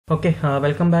Okay,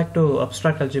 welcome back to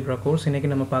Abstract Algebra course. இன்னைக்கு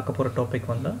நம்ம பார்க்க போற டாபிக்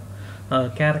வந்து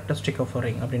characteristic of a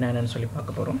ring அப்படினா என்னன்னு சொல்லி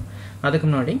பார்க்க போறோம். அதுக்கு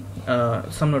முன்னாடி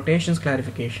some notations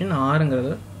clarification.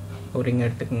 Rங்கிறது ஒரு ring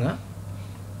எடுத்துக்கங்க.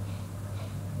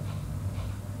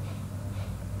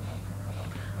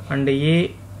 and A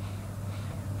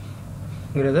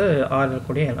ங்கிறது R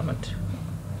இருக்கக்கூடிய element.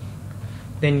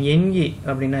 then NA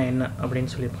அப்படினா என்ன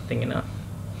அப்படினு சொல்லி பார்த்தீங்கன்னா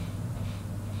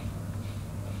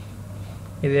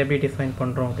இது எப்படி டிஃபைன்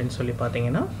பண்றோம் அப்படினு சொல்லி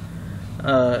பாத்தீங்கன்னா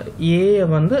a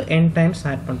வந்து n times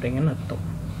add பண்றீங்கன்னு அர்த்தம்.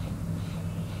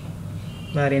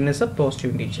 where n is a positive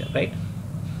integer, right?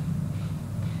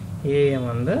 a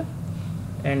வந்து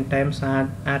n times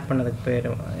add பண்ணதுக்கு பேர்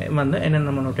வந்து என்ன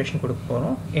நம்ம நோட்டேஷன் கொடுக்க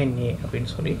போறோம் na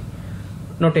அப்படினு சொல்லி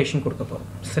நோட்டேஷன் கொடுக்க போறோம்.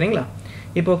 சரிங்களா?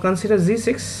 இப்போ கன்சிடர்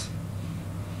z6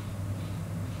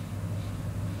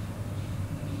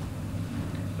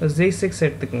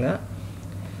 எடுத்துக்கங்க.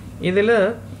 இதில்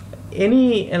any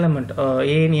element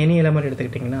any element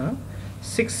எடுத்துக்கிட்டிங்கன்னா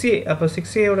 6a அப்போ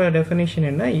 6a ஓட டெஃபினிஷன்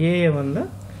என்ன? a வந்து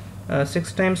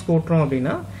 6 டைம்ஸ் கூட்டுறோம்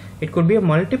அப்படின்னா it could be a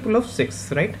multiple of 6,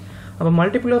 right? அப்போ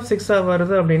multiple of 6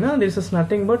 வருது அப்படின்னா this is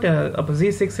nothing but அப்போ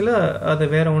z6ல அது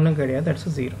வேற ஒன்றும் கிடையாது, that's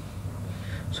a 0.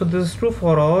 so this is true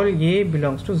for all a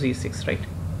belongs to z6, right?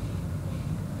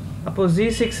 அப்போ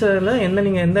z6ல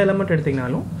நீங்கள் எந்த எலிமெண்ட்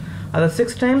எடுத்தீங்கனாலும் அதை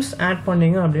 6 டைம்ஸ் ஆட்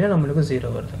பண்ணீங்க அப்படின்னா நம்மளுக்கு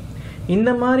 0 வருது. இந்த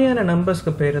மாதிரியான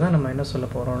நம்பர்ஸ்க்கு பேர் தான் நம்ம என்ன சொல்ல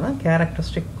போறோம்னா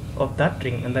characteristic of that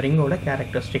ring. அந்த ரிங்கோட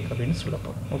characteristic அப்படின்னு சொல்ல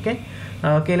போறோம்.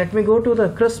 Okay, let me go to the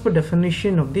crisp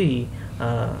definition of the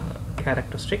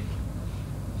characteristic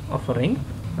of a ring.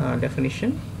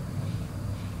 Definition.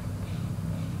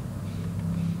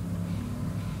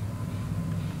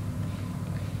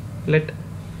 Let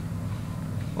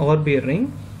R be a ring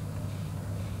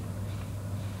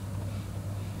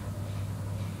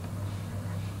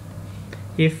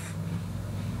if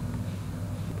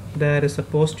there is a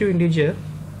positive integer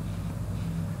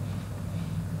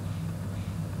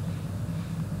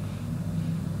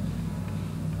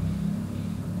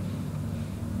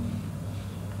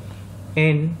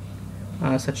n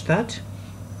such that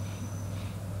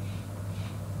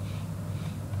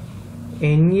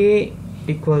na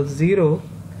equals 0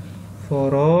 for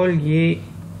all a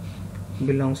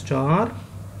belongs to R,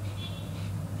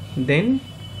 then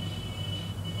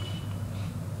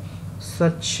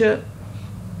such a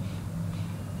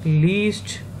least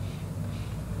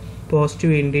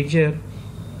positive integer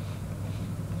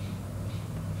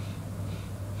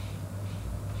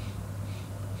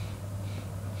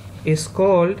is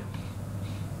called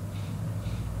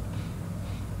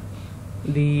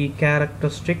the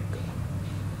characteristic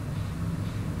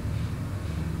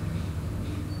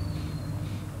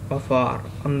of R.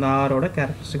 அந்த R ஓட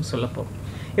characteristic சொல்ல போறோம்.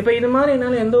 இப்போ இது மாதிரி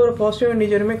என்னால எந்த ஒரு பாசிட்டிவ்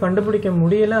இன்டிஜருமே கண்டுபிடிக்க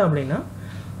முடியல அப்படின்னா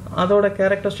அதோட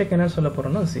characteristic என்ன சொல்ல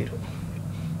போறோம்னா 0.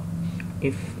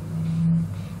 if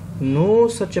no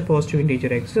such a positive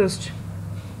integer exists,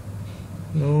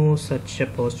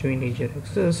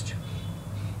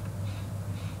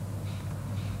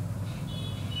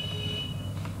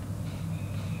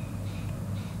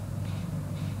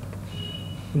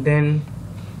 then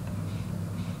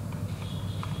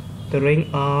the ring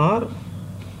R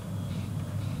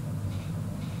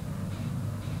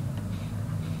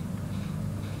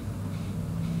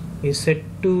is said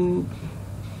to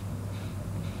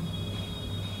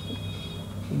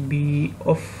be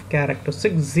of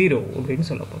characteristic 0 அப்படின்னு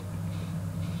சொல்லப்போம்.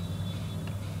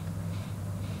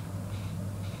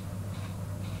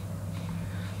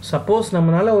 சப்போஸ்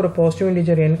நம்மளால ஒரு பாசிட்டிவ்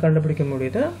இன்டிஜர் n கண்டுபிடிக்க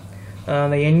முடியுது,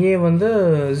 அந்த na வந்து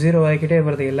 0 ஆகிக்கிட்டே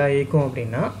வருது எல்லா ஏக்கும்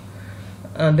அப்படின்னா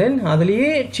தென் அதுலேயே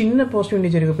சின்ன பாசிட்டிவ்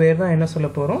இன்டிஜருக்கு பேர் தான் என்ன சொல்ல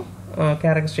போகிறோம்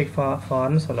characteristic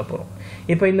ஃபார்னு சொல்ல போகிறோம்.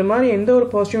 இப்போ இந்த மாதிரி எந்த ஒரு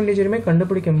பாசிட்டிவ் இன்டிஜருமே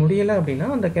கண்டுபிடிக்க முடியலை அப்படின்னா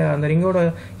அந்த ரிங்கோட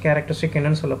characteristic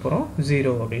என்னன்னு சொல்ல போகிறோம்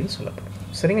 0 அப்படின்னு சொல்ல போகிறோம்.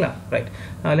 சரிங்களா? Right,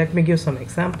 let me give some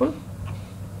example.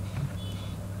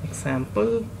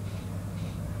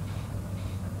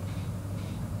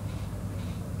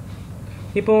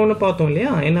 இப்போ ஒன்று பார்த்தோம்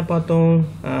இல்லையா, என்ன பார்த்தோம்?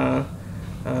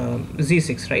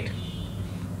 z6, right?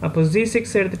 அப்போ z6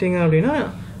 எடுத்துட்டீங்க அப்படின்னா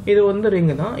இது வந்து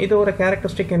ரிங் தான், இதோட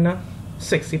characteristic என்ன?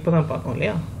 6. இப்போ தான் பார்த்தோம்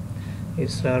இல்லையா,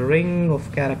 is a ring of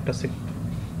characteristic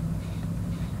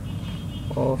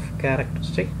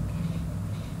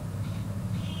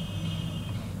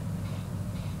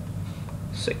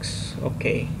 6.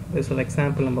 okay, this is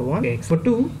example number 1. okay. For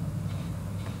 2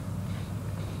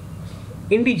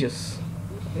 integers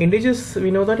we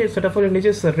know that it's set of all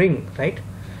integers a ring, right?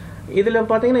 இதில்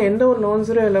பார்த்தீங்கன்னா எந்த ஒரு நான்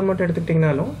ஜீரோ எலிமெண்ட்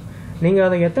எடுத்துக்கிட்டிங்கனாலும் நீங்கள்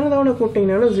அதை எத்தனை தவணை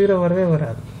கூட்டிங்கனாலும் 0 வரவே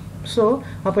வராது. ஸோ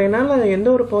அப்போ என்னால் எந்த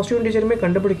ஒரு பாசிட்டிவ் இன்டிஜருமே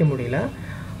கண்டுபிடிக்க முடியல.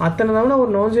 அத்தனை தவணை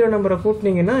ஒரு நான் ஜீரோ நம்பரை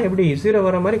கூட்டினீங்கன்னா எப்படி ஜீரோ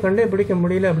வர மாதிரி கண்டே பிடிக்க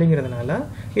முடியல அப்படிங்கிறதுனால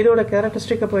இதோட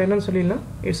கேரக்டரிஸ்டிக் அப்போ என்னன்னு சொல்லிடலாம்,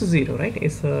 it's zero, right?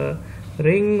 It's a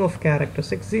ring of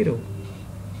characteristic 0.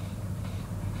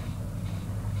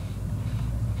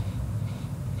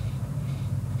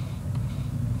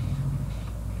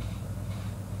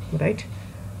 Right?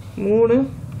 3.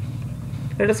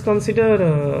 Let us consider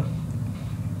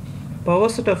power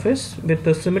set of S with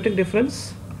the symmetric difference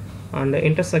and the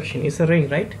intersection is a ring,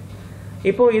 right?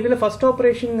 இப்போ இதில் ஃபர்ஸ்ட்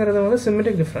ஆப்ரேஷனுங்கிறது வந்து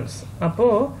சிமெட்ரிக் டிஃப்ரென்ஸ்.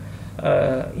 அப்போது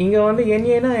இங்கே வந்து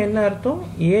NA என்ன அர்த்தம்,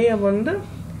 ஏயை வந்து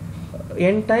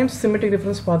n times symmetric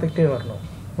difference பார்த்துக்கிட்டே வரணும்.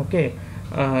 Okay,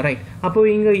 right.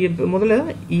 அப்போது இங்கே முதல்ல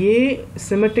A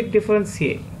symmetric difference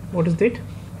A, what is that?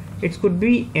 It could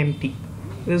be empty.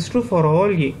 This is true for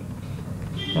all A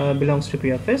belongs to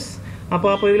P of S.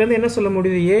 அப்போ இதுலேருந்து என்ன சொல்ல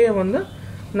முடியுது, ஏயை வந்து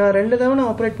நான் 2 தவணை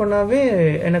ஆப்ரேட் பண்ணாவே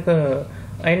எனக்கு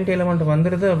ஐடென்டி எலிமெண்ட்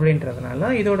வந்துடுது அப்படின்றதுனால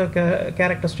இதோட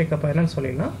கேரக்டரிஸ்டிக் அப்போ என்னன்னு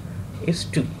சொல்லிடலாம், is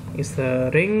 2, is the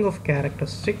ring of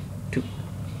characteristic 2.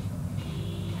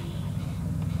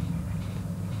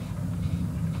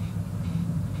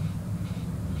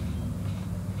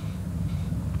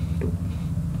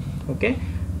 Okay,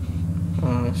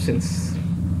 since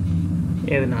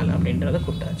எதனால அப்படின்றத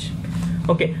கொடுத்தாச்சு.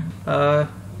 Okay,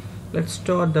 let's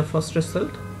start the first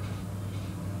result.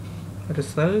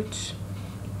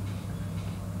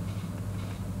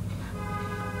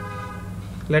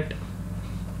 Let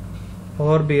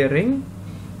R be a ring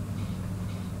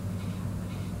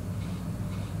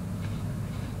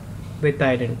with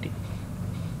identity.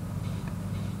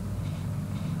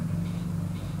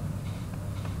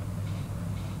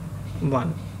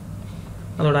 One.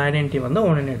 அதோட ஐடென்டிட்டி வந்து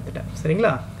 1 எடுத்துட்டேன்.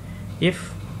 சரிங்களா? If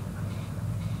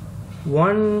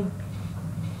 1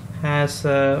 has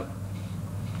a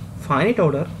finite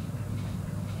order,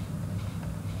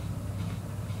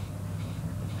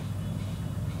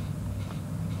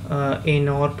 in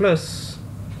R plus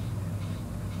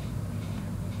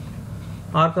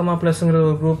R comma plusங்கிற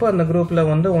ஒரு group, அந்த குரூப்பில்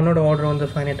வந்து ஒன்னோட ஆர்டர் வந்து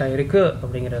ஃபைனைட்டாக இருக்குது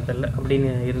அப்படிங்கிறதில்ல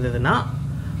அப்படின்னு இருந்ததுன்னா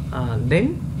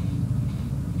தென்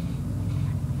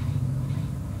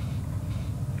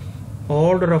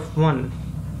order of 1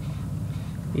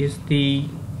 is the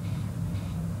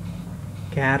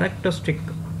characteristic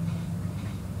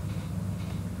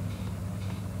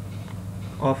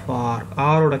of R.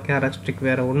 R ஓட கேரக்டரிஸ்டிக்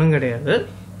வேறு ஒன்றும் கிடையாது,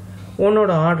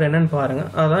 ஒன்னோட ஆர்டர் என்னன்னு பாருங்க,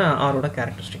 அதான் R ஓட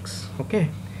characteristics. Okay,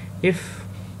 if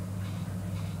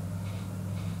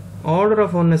order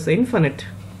of 1 is infinite,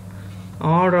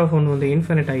 order of 1 வந்து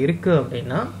இன்ஃபினிட்டாக இருக்குது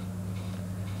அப்படின்னா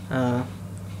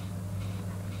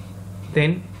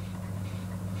தென்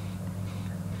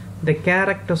the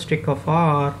characteristic of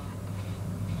R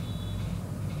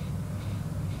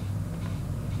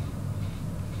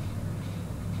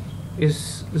is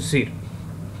 0.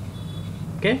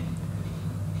 Okay,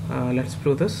 let's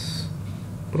prove this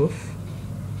proof.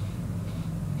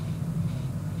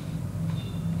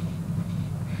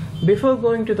 Before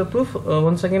going to the proof,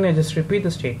 once again I just repeat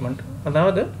the statement.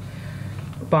 அதாவது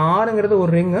இப்போ ஆறுங்கிறது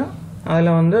ஒரு ring,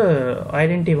 அதில் வந்து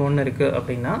identity 1 இருக்குது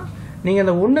அப்படின்னா நீங்கள்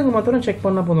அந்த ஒன்றுக்கு மாத்திரம் செக்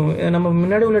பண்ணால் போதும். நம்ம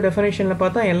முன்னாடி உள்ள டெஃபினேஷனில்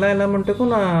பார்த்தா எல்லா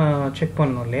எலமெண்ட்டுக்கும் நான் செக்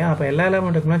பண்ணணும் இல்லையா? அப்போ எல்லா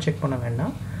எலமெண்ட்டுக்குலாம் செக் பண்ண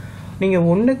வேண்டாம், நீங்கள்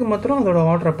ஒன்றுக்கு மாத்திரம் அதோட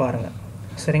ஆர்டரை பாருங்கள்.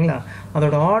 சரிங்களா?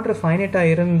 அதோட ஆர்டர்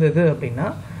ஃபைனைட்டாக இருந்தது அப்படின்னா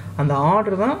அந்த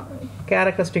ஆர்டர் தான்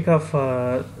கேரக்டரிஸ்டிக் ஆஃப்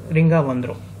ரிங்காக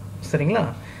வந்துடும். சரிங்களா?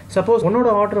 சப்போஸ் உன்னோட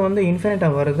ஆர்டர் வந்து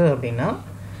இன்ஃபினிட்டாக வருது அப்படின்னா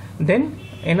தென்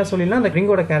என்ன சொல்லிடலாம், அந்த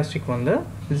ரிங்கோட கேரக்டரிஸ்டிக் வந்து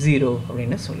 0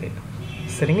 அப்படின்னு சொல்லிடலாம்.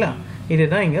 சரிங்களா?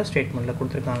 இதுதான் இங்கே ஸ்டேட்மெண்ட்டில்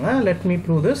கொடுத்துருக்காங்க. Let me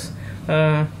prove this.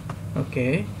 Okay,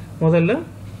 முதல்ல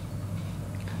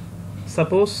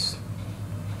சப்போஸ்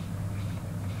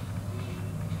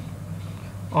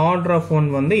ஆர்டர் ஆஃப் 1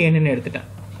 வந்து என்னன்னு எடுத்துட்டேன்.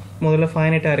 முதல்ல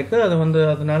ஃபைனைட்டாக இருக்குது, அது வந்து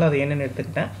அதனால அது என்னன்னு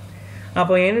எடுத்துக்கிட்டேன்.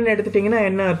 அப்போ என்னன்னு எடுத்துட்டிங்கன்னா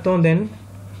என்ன அர்த்தம், தென்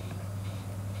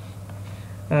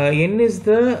n is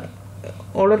the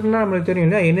ஆர்டர்னா நம்மளுக்கு தெரியும்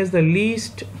இல்லையா, n is the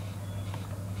least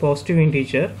positive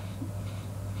integer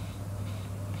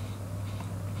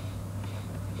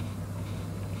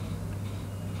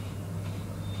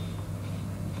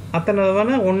அத்தனை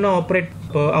தவணை ஒன்று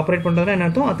ஆப்ரேட் பண்ணுறதுனா என்ன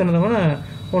அர்த்தம், அத்தனை தவணை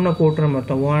ஒன்றை கூட்டுறோம்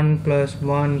அர்த்தம். 1 +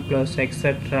 1 +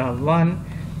 etc. 1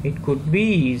 it could be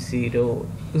 0.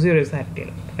 0 is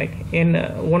active, right? n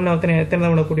 1 எத்தனை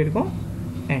தவணை கூட்டியிருக்கோம்,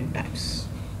 n times.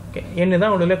 ஓகே, n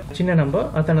தான் உள்ள சின்ன நம்பர்,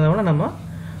 அத்தனை தவணை நம்ம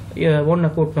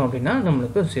 1 கூட்டணும் அப்படின்னா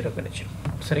நம்மளுக்கு 0 கிடைச்சிடும்.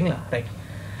 சரிங்களா? ரைட்.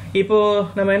 இப்போது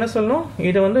நம்ம என்ன சொல்லணும்,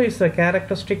 இது வந்து இட்ஸ் அ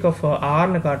கேரக்டரிஸ்டிக் ஆஃப்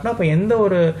ஆர்னு காட்டினா, அப்போ எந்த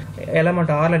ஒரு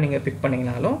எலமெண்ட் ஆரில் நீங்கள் பிக்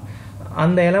பண்ணிங்கனாலும்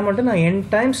அந்த எலமெண்ட்டை நான் n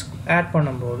டைம்ஸ் ஆட்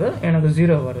பண்ணும்போது எனக்கு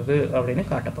 0 வருது அப்படின்னு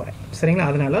காட்ட போகிறேன். சரிங்களா?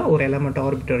 அதனால ஒரு எலமெண்ட்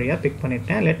ஆர்பிட்டரியாக பிக்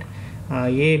பண்ணிட்டேன். Let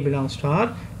A belongs to R.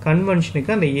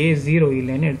 கன்வென்ஷனுக்கு அந்த ஏ ஜீரோ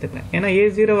இல்லைன்னு எடுத்துக்கிறேன். ஏன்னா ஏ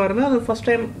ஜீரோவாக இருந்தால் அது ஃபஸ்ட்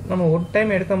டைம் நம்ம ஒரு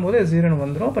டைம் எடுக்கும் போது ஜீரோன்னு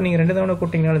வந்துடும். அப்போ நீங்கள் 2 தவணை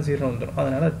கூட்டிங்கனாலும் ஜீரோ வந்துடும்.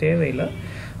 அதனால் அது தேவையில்லை.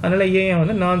 அதனால் ஏஐ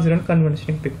வந்து நான் ஜீரோன்னு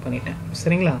கன்வென்ஷனுக்கு பிக் பண்ணிட்டேன்.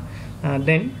 சரிங்களா?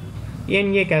 தென்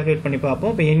என்ஏ கால்குலேட் பண்ணி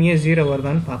பார்ப்போம். இப்போ என்ஏ ஜீரோ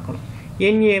வருதான்னு பார்க்கணும்.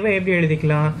 என்ஏவை எப்படி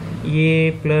எழுதிக்கலாம்? ஏ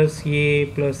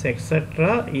ப்ளஸ்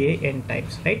எக்ஸட்ரா ஏ என்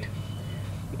டைம்ஸ், ரைட்?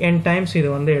 என் டைம்ஸ் இது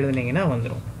வந்து எழுதுனீங்கன்னா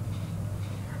வந்துடும்.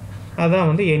 அதான்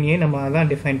வந்து என்ஏ நம்ம அதான்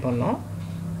டிஃபைன் பண்ணோம்.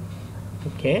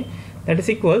 Okay, that is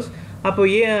equals. அப்போ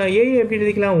ஏ எப்படி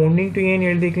எழுதிக்கலாம்? 1 into ஏன்னு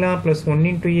எழுதிக்கலாம், ப்ளஸ் 1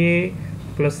 into ஏ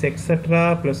ப்ளஸ் எக்ஸட்ரா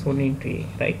ப்ளஸ் 1 into ஏ,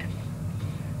 ரைட்?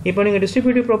 இப்போ நீங்கள்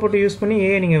டிஸ்ட்ரிபியூட்டிவ் ப்ராப்பர்ட்டி யூஸ் பண்ணி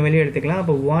ஏ நீங்கள் வெளியே எடுத்துக்கலாம்.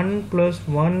 அப்போ 1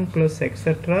 + 1 +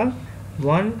 எக்ஸட்ரா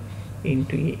 1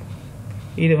 into ஏ,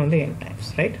 இது வந்து n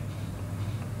times, right?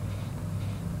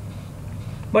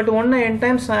 But 1 n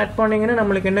times add பண்ணிங்கன்னா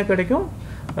நம்மளுக்கு என்ன கிடைக்கும்?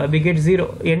 we get 0.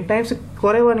 n டைம்ஸ்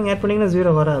குறைவாக நீங்கள் ஆட் பண்ணிங்கன்னா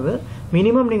 0 வராது.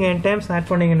 மினிமம் நீங்கள் n டைம்ஸ் ஆட்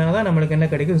பண்ணிங்கன்னா தான் நம்மளுக்கு என்ன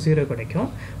கிடைக்கும்? 0 கிடைக்கும்.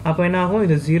 அப்போ என்ன ஆகும்?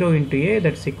 இது 0 into a,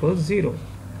 that's equals 0.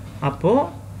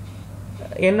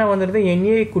 அப்போது என்ன வந்துடுது?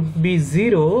 NA could be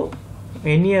 0.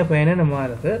 NA அப்போ என்னென்ன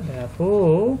மாறுது?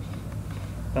 therefore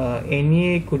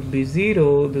NA could be 0.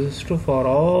 this is true for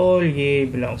all A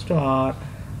belongs to R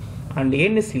and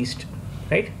n is least,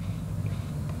 right?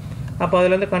 அப்போ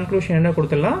அதில் வந்து கன்க்ளூஷன் என்ன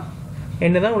கொடுத்துடலாம்?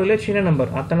 என்ன தான் உள்ள சின்ன நம்பர்,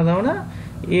 அத்தனை தவணை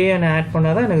ஏன்னு ஆட்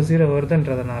பண்ணால் தான் எனக்கு 0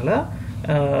 வருதுன்றதுனால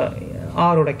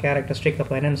ஆரோட கேரக்டரிஸ்டிக்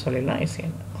அப்போ என்னன்னு சொல்லிடலாம்? Is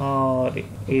N. R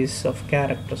is of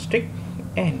characteristic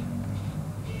N.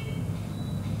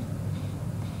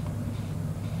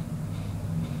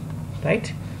 Right?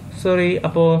 சரி,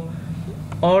 அப்போது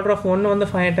ஆர்டர் ஆஃப் 1 வந்து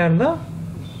ஃபைனட்டாக இருந்தால்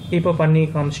இப்போ பண்ணி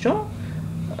காமிச்சிட்டோம்.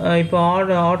 இப்போ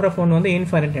ஆர்டர் ஆஃப் 1 வந்து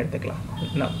இன்ஃபைனட் எடுத்துக்கலாம்.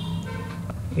 now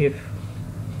if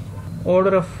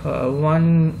order of 1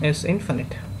 is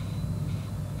infinite,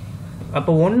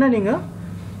 அப்போ 1 நீங்கள்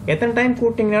எத்தனை டைம்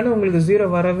கூட்டிங்கனாலும் உங்களுக்கு 0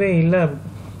 வரவே இல்லை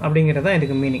அப்படிங்கிறது தான்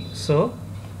இதுக்கு meaning. So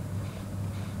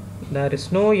there is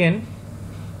no n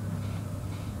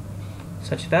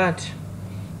such that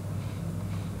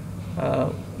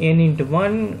n into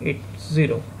 1 it's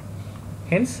 0.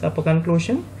 hence அப்போ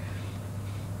conclusion,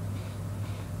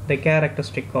 the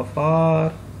characteristic of R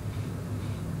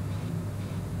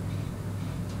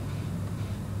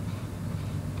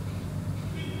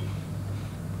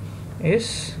is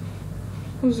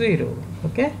 0.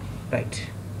 okay, right?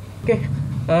 Okay,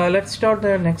 let's start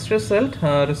the next result.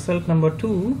 Result number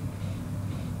 2.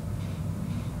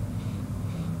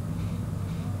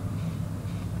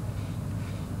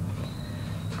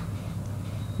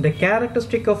 The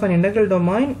characteristic of an integral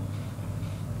domain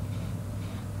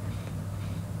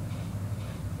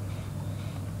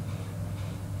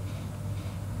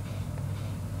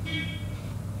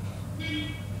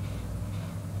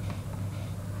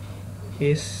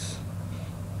is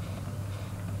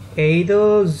either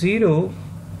 0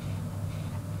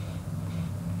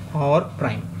 or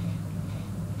prime.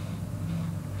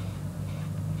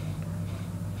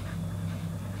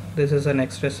 This is the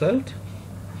next result.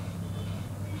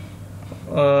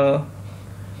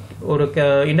 ஒரு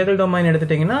integral domain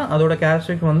எடுத்துட்டிங்கன்னா அதோட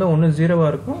characteristic வந்து ஒன்று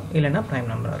 0வாக இருக்கும், இல்லைன்னா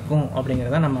prime நம்பராக இருக்கும்.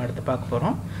 அப்படிங்கிறத நம்ம அடுத்து பார்க்க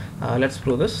போகிறோம். Let's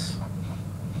prove this.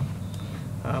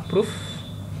 Proof.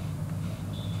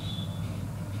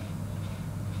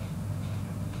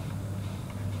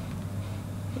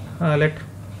 let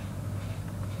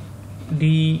D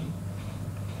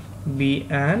be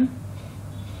an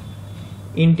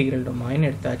integral domain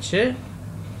எடுத்தாச்சு.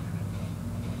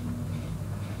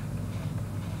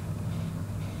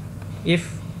 if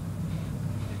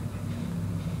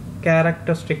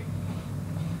characteristic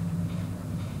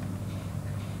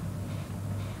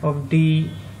of D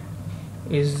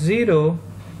is 0,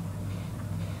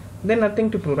 then nothing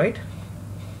to prove, right?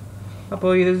 அப்போ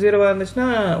இது 0வாக இருந்துச்சுன்னா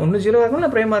ஒன்று 0வாக இருக்கும்,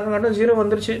 இல்லை ப்ரைமாக இருக்கும் காட்டும். 0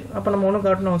 வந்துருச்சு, அப்போ நம்ம ஒன்றும்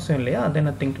காட்டணும் அவசியம் இல்லையா? then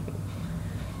nothing to prove.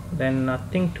 then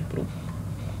nothing to prove.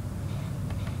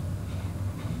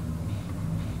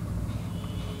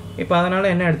 இப்போ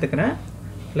அதனால் என்ன எடுத்துக்கிறேன்?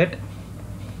 let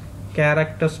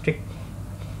characteristic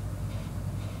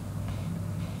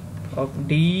of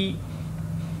D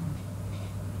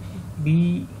be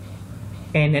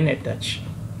n எடுத்தாச்சு.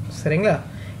 சரிங்களா?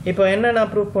 இப்போ என்ன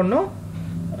நான் ப்ரூவ் பண்ணோம்?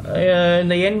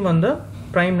 இந்த n வந்து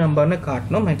ப்ரைம் நம்பர்னு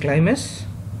காட்டணும். My claim is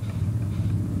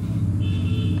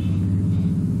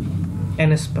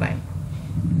n is prime.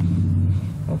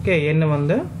 Okay, n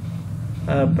வந்து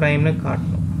ப்ரைம்னு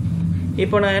காட்டணும்.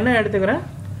 இப்போ நான் என்ன எடுத்துக்கிறேன்?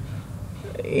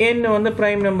 n வந்து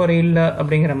ப்ரைம் நம்பர் இல்லை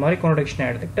அப்படிங்கிற மாதிரி கான்ட்ரடிக்ஷனை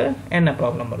எடுத்துக்கிட்டு என்ன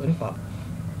ப்ராப்ளம் வருதுன்னு பார்ப்போம்.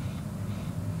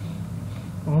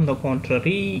 on the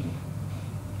contrary,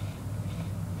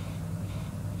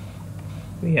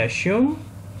 we assume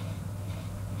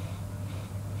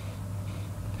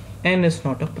n is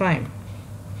not a prime.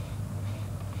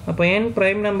 அப்போ n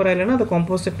ப்ரைம் நம்பர் இல்லைன்னா அது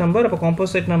காம்போசிட் நம்பர். அப்போ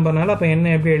காம்போசிட் நம்பர்னால அப்போ n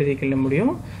எப்படி எழுதிக்கல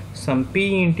முடியும்? சம் p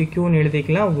இன்ட்டு க்யூன்னு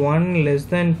எழுதிக்கலாம். 1 less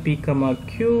than p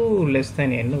q less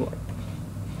than n வரும்.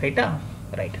 ரைட்டா?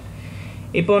 ரைட்.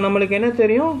 இப்போ நம்மளுக்கு என்ன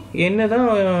தெரியும்? என்ன தான்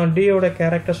டியோட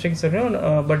கேரக்டரிஸ்டிக்ஸ் தெரியும்,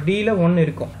 பட் டியில் 1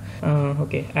 இருக்கும்.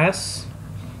 Okay, as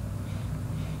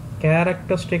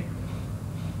characteristic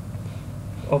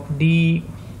of D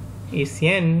is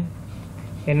n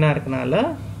என்ன இருக்கனால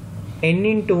n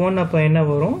into 1 அப்போ என்ன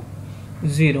வரும்?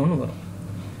 0ன்னு வரும்.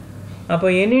 அப்போ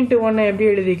n into 1 எப்படி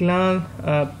எழுதிக்கலாம்?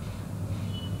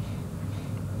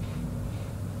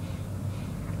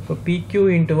 இப்போ pq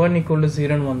into 1 equal to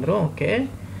 0ன்னு வந்துடும். ஓகே,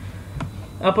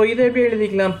 அப்போ இதை எப்படி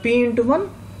எழுதிக்கலாம்? p into 1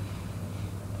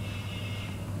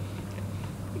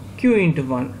 q into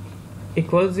 1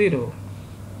 equal 0.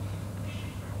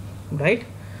 Right?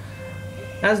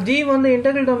 as d வந்து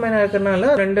இன்டெகிரல் டொமைன் இருக்கிறனால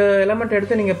ரெண்டு எலமெண்ட்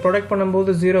எடுத்து நீங்கள் ப்ரொடக்ட்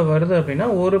பண்ணும்போது 0 வருது அப்படின்னா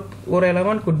ஒரு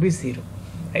element could be 0.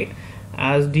 Right?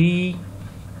 as d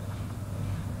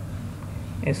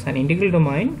is an integral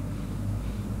domain,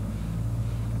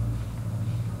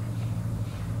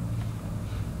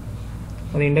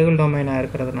 அது இன்டெகிரல் டொமைனாக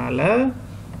இருக்கிறதுனால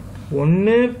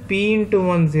ஒன்று p into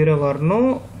 1 0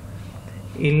 வரணும்,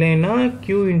 இல்லைன்னா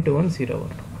q into 1 0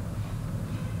 வரணும்.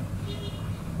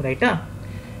 ரைட்டா?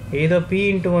 either p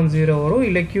into 1 0 வரும்,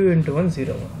 இல்லை q into 1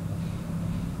 0 வரும்.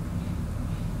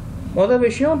 மொதல்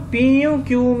விஷயம், pயும்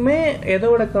qவுமே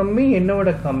எதோட கம்மி? என்னோட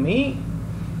கம்மி.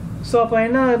 ஸோ அப்போ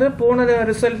என்ன ஆகுது? போன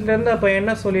ரிசல்ட்லேருந்து அப்போ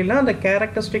என்ன சொல்லிடலாம்? அந்த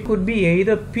characteristic could be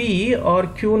either p or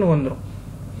qன்னு வந்துடும்.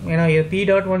 ஏன்னா p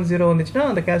டாட் 1 0 வந்துச்சுன்னா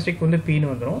அந்த கேரக்டரிஸ்டிக் வந்து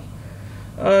pன்னு வந்துடும்.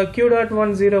 q டாட்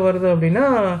 1 0 வருது அப்படின்னா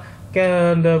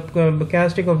அந்த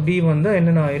கேரக்டரிஸ்டிக் ஆஃப் d வந்து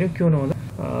என்னென்ன ஆயிரும்? qன்னு வந்து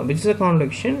which is a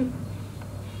contradiction.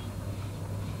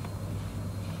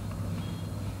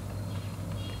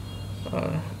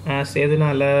 as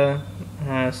எதனால?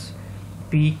 as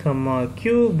p,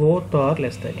 q both are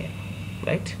less than n.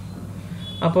 Right?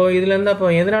 அப்போ இதுலேருந்து அப்போ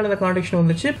எதனால அந்த கான்ட்ராடிக்ஷன்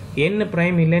வந்துச்சு? n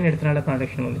ப்ரைம் இல்லைன்னு எடுத்தனால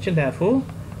கான்ட்ராடிக்ஷன் வந்துச்சு. therefore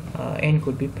n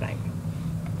could be prime.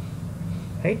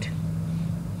 Right?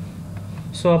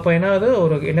 So அப்போ என்ன ஆகுது?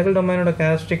 ஒரு இன்டெகிரல் டொமைனோட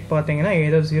கேரக்டரிஸ்டிக் பார்த்தீங்கன்னா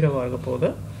ஏதோ 0 ஆக போகுது,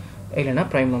 இல்லைன்னா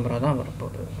ப்ரைம் நம்பராக தான்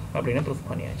வரப்போகுது அப்படின்னு ப்ரூஃப்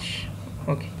பண்ணியாச்சு.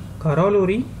 Okay,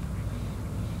 corollary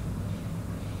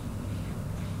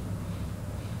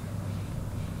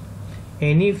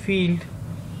any field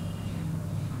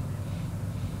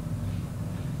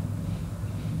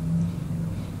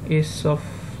is of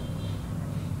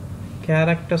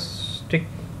characteristic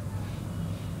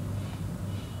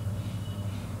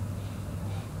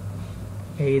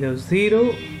either 0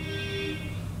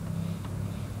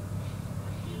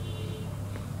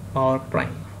 or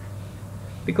prime.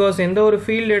 Because எந்த ஒரு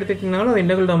ஃபீல்டு எடுத்துக்கிட்டனாலும் அது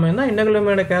இன்டெகிரல் டொமைன் தான். இன்டெகிரல்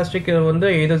டொமைனோட கேரக்டரிஸ்டிக் வந்து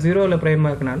ஏதோ 0 இல்லை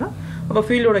ப்ரைமாக இருக்கனால அப்போ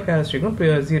ஃபீல்டோட கேரக்டரிஸ்டிக்கும்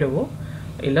 0வோ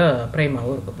இல்லை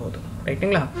ப்ரைமாகவும் இருக்க போகுது.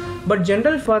 ரைட்டுங்களா? பட்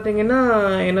ஜென்ரல் பார்த்தீங்கன்னா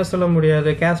என்ன சொல்ல முடியாது,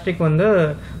 கேரக்டரிஸ்டிக் வந்து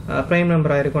ப்ரைம்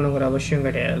நம்பராக இருக்கணுங்கிற அவசியம்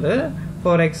கிடையாது.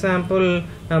 ஃபார் எக்ஸாம்பிள்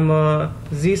நம்ம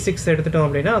Z6 எடுத்துட்டோம்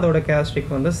அப்படின்னா அதோட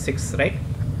கேரக்டரிஸ்டிக் வந்து 6. ரைட்?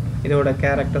 இதோட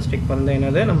கேரக்டரிஸ்டிக் வந்து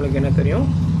என்னது? நம்மளுக்கு என்ன தெரியும்?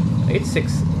 It's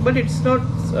 6. But it's not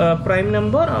prime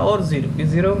number R 0. இது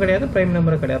 0வும் கிடையாது, ப்ரைம்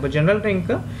நம்பரும் கிடையாது. அப்போ ஜென்ரல்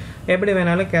ரிங்க்கு எப்படி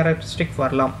வேணாலும் கேரக்டரிஸ்டிக்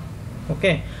வரலாம்.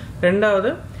 ஓகே,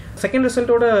 ரெண்டாவது second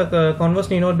ரிசல்ட்டோட converse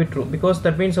need not be true, because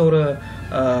that means ஒரு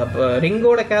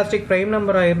ரிங்கோட கேரக்டரிஸ்டிக் ப்ரைம்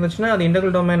நம்பராக இருந்துச்சுன்னா அது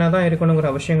இன்டெகிரல் டொமைனாக தான் இருக்கணுங்கிற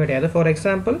அவசியம் கிடையாது. For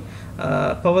example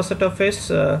power set of yes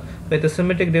with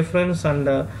symmetric difference and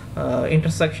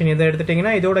intersection இதை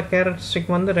எடுத்துட்டிங்கன்னா இதோட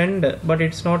கேரக்டரிஸ்டிக் வந்து 2, but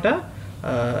it's not a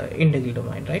integral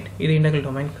domain. Right? இது integral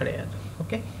domain கிடையாது.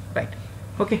 Okay, right.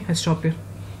 Okay, I stop here.